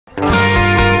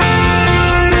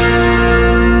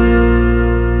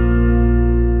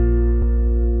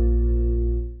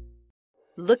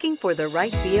Looking for the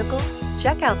right vehicle?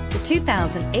 Check out the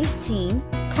 2018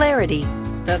 Clarity.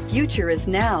 The future is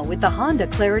now with the Honda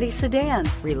Clarity sedan.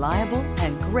 Reliable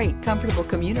and great comfortable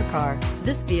commuter car.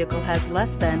 This vehicle has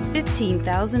less than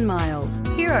 15,000 miles.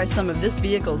 Here are some of this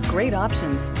vehicle's great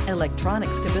options: electronic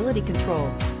stability control,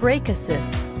 brake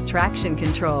assist, traction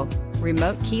control,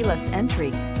 remote keyless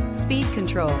entry, speed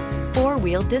control,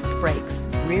 four-wheel disc brakes,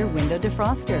 rear window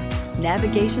defroster,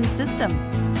 navigation system,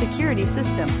 security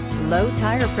system, low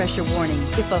tire pressure warning.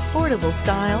 If affordable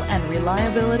style and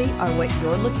reliability are what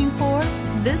you're looking for,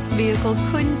 this vehicle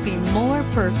couldn't be more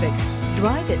perfect.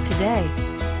 Drive it today.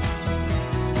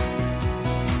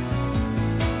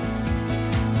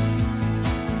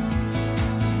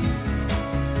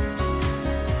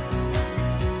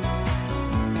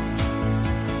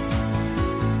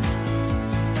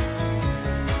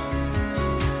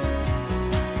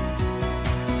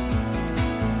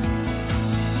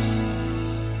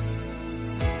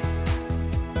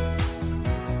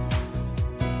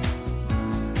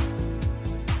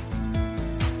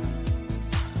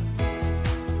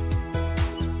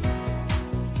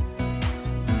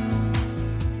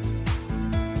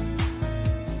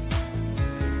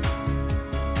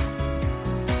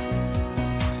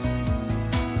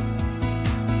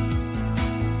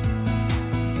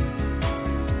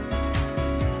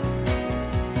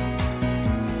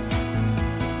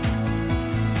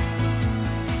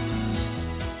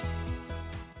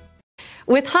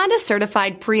 With Honda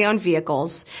certified pre-owned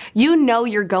vehicles, you know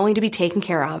you're going to be taken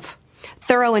care of.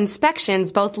 Thorough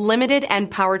inspections, both limited and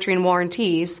powertrain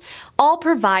warranties, all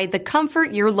provide the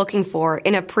comfort you're looking for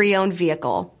in a pre-owned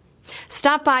vehicle.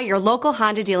 Stop by your local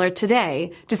Honda dealer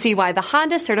today to see why the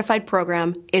Honda certified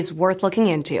program is worth looking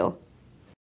into.